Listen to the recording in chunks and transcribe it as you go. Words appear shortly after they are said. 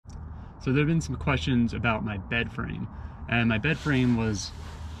So there have been some questions about my bed frame, and my bed frame was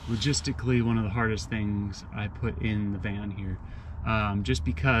logistically one of the hardest things I put in the van here. Just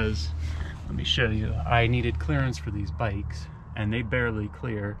because, let me show you, I needed clearance for these bikes and they barely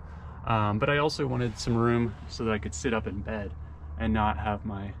clear. But I also wanted some room so that I could sit up in bed and not have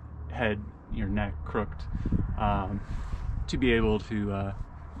my head, your neck crooked, to be able to,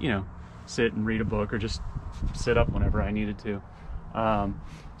 you know, sit and read a book or just sit up whenever I needed to.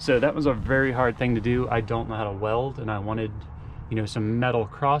 So that was a very hard thing to do. I don't know how to weld, and I wanted, you know, some metal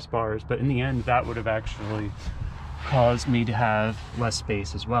crossbars, but in the end that would have actually caused me to have less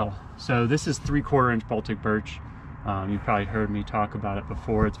space as well. So this is 3/4 inch Baltic birch. You've probably heard me talk about it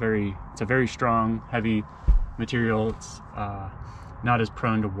before. It's a very strong, heavy material. It's not as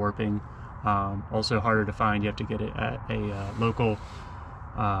prone to warping. Also harder to find. You have to get it at a local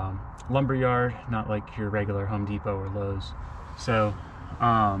lumber yard, not like your regular Home Depot or Lowe's. So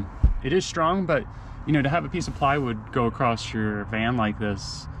it is strong, but you know, to have a piece of plywood go across your van like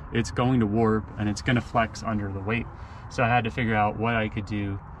this, it's going to warp and it's going to flex under the weight. So I had to figure out what I could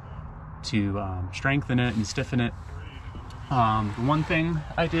do to strengthen it and stiffen it. One thing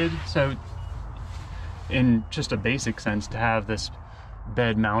I did, so in just a basic sense, to have this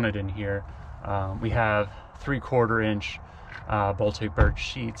bed mounted in here, we have 3/4 inch Baltic birch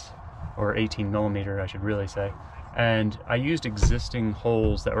sheets, or 18mm I should really say, and I used existing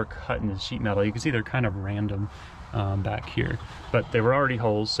holes that were cut in the sheet metal. You can see they're kind of random back here, but they were already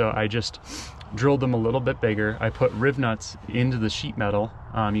holes, so I just drilled them a little bit bigger. I put riv nuts into the sheet metal.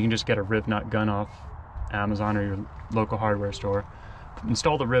 You can just get a riv nut gun off Amazon or your local hardware store.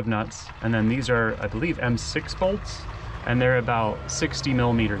 Install the riv nuts, and then these are, I believe, M6 bolts, and they're about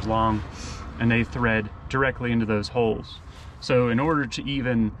 60mm long, and they thread directly into those holes. So in order to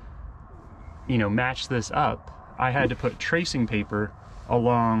even, you know, match this up, I had to put tracing paper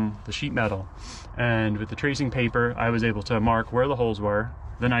along the sheet metal, and with the tracing paper I was able to mark where the holes were.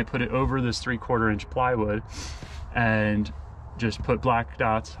 Then I put it over this 3/4 inch plywood and just put black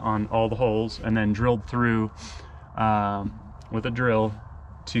dots on all the holes, and then drilled through with a drill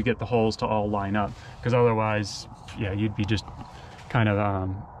to get the holes to all line up, because otherwise, yeah, you'd be just kind of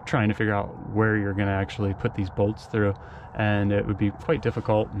trying to figure out where you're going to actually put these bolts through, and it would be quite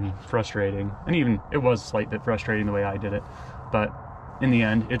difficult and frustrating. And even it was a slight bit frustrating the way I did it, but in the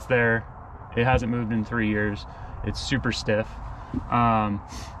end it's there. It hasn't moved in 3 years. It's super stiff.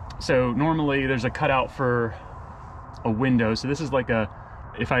 So normally there's a cutout for a window. So this is like a,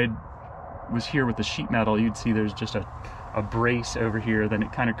 if I was here with the sheet metal, you'd see there's just a brace over here, then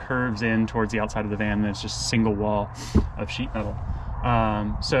it kind of curves in towards the outside of the van, and it's just a single wall of sheet metal.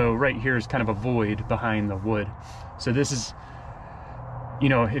 So right here is kind of a void behind the wood. So this is, you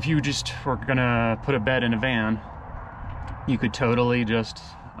know, if you just were gonna put a bed in a van, you could totally just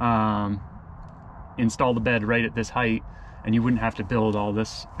install the bed right at this height, and you wouldn't have to build all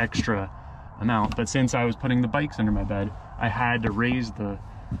this extra amount. But since I was putting the bikes under my bed, I had to raise the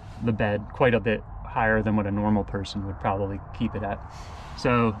bed quite a bit higher than what a normal person would probably keep it at.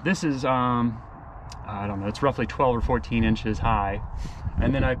 So this is I don't know, it's roughly 12 or 14 inches high,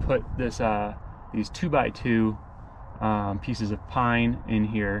 and then I put this these 2x2 pieces of pine in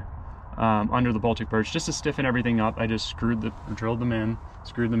here under the Baltic birch just to stiffen everything up. I just drilled them in,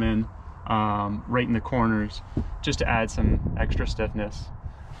 screwed them in right in the corners just to add some extra stiffness.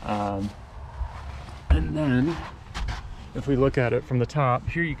 And then if we look at it from the top,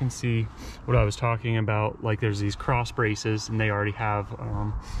 here you can see what I was talking about. Like, there's these cross braces, and they already have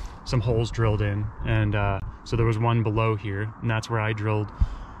some holes drilled in, and so there was one below here, and that's where I drilled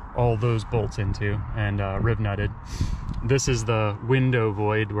all those bolts into and riv nutted. This is the window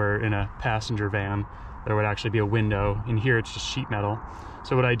void, where in a passenger van there would actually be a window. In here it's just sheet metal.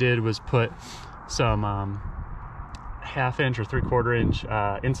 So what I did was put some 1/2 inch or 3/4 inch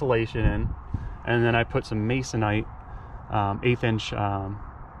insulation in, and then I put some masonite 1/8 inch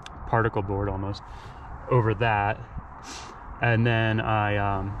particle board almost over that. And then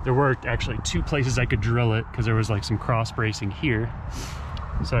there were actually 2 places I could drill it, because there was like some cross bracing here.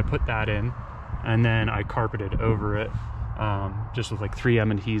 So I put that in, and then I carpeted over it just with like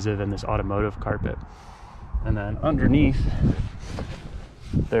 3M adhesive and this automotive carpet. And then underneath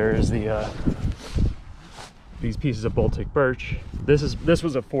there's the these pieces of Baltic birch. This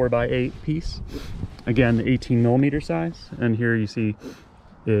was a 4x8 piece, again the 18mm size, and here you see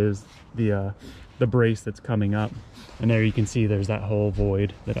is the brace that's coming up, and there you can see there's that whole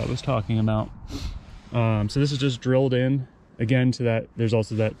void that I was talking about. So this is just drilled in again to that. There's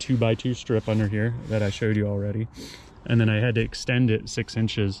also that 2x2 strip under here that I showed you already, and then I had to extend it 6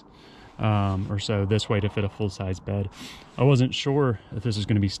 inches or so this way to fit a full-size bed. I wasn't sure if this was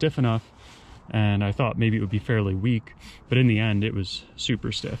going to be stiff enough, and I thought maybe it would be fairly weak, but in the end it was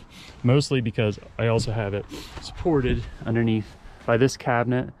super stiff. Mostly because I also have it supported underneath by this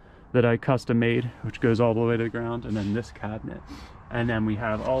cabinet that I custom made, which goes all the way to the ground, and then this cabinet. And then we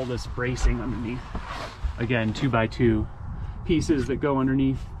have all this bracing underneath. Again, 2x2 pieces that go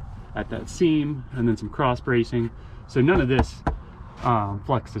underneath at that seam, and then some cross bracing. So none of this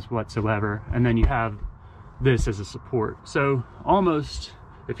flexes whatsoever. And then you have this as a support. So almost,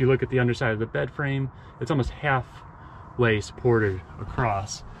 if you look at the underside of the bed frame, it's almost halfway supported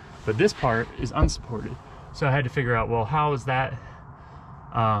across. But this part is unsupported. So I had to figure out, well, how is that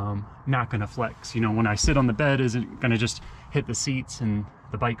not gonna flex? You know, when I sit on the bed, is it gonna just hit the seats and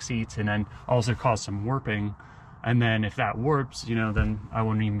the bike seats and then also cause some warping? And then if that warps, you know, then I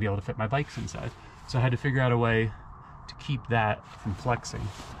wouldn't even be able to fit my bikes inside. So I had to figure out a way to keep that from flexing.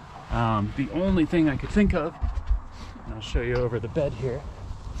 The only thing I could think of, and I'll show you over the bed here,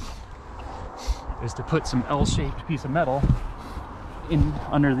 is to put some L-shaped piece of metal in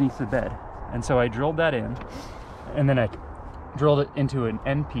underneath the bed. And so I drilled that in, and then I drilled it into an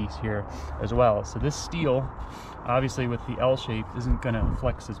end piece here as well. So this steel, obviously with the L shape, isn't gonna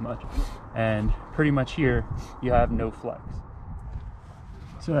flex as much. And pretty much here, you have no flex.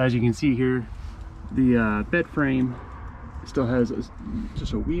 So as you can see here, the bed frame still has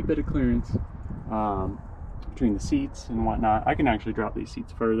just a wee bit of clearance between the seats and whatnot. I can actually drop these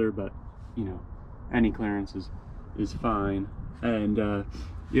seats further, but you know, any clearance is fine. And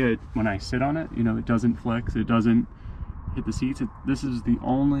yeah, when I sit on it, you know, it doesn't flex, it doesn't hit the seats. This is the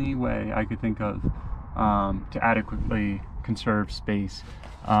only way I could think of to adequately conserve space,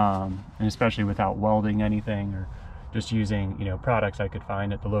 and especially without welding anything or just using, you know, products I could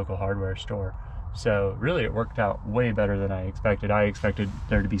find at the local hardware store. So really it worked out way better than I expected. I expected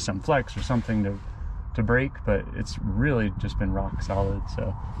there to be some flex or something to break, but it's really just been rock solid.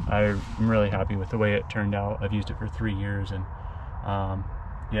 So I'm really happy with the way it turned out. I've used it for 3 years, and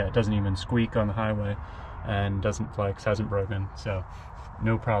yeah, it doesn't even squeak on the highway and doesn't flex, hasn't broken, so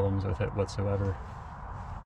no problems with it whatsoever.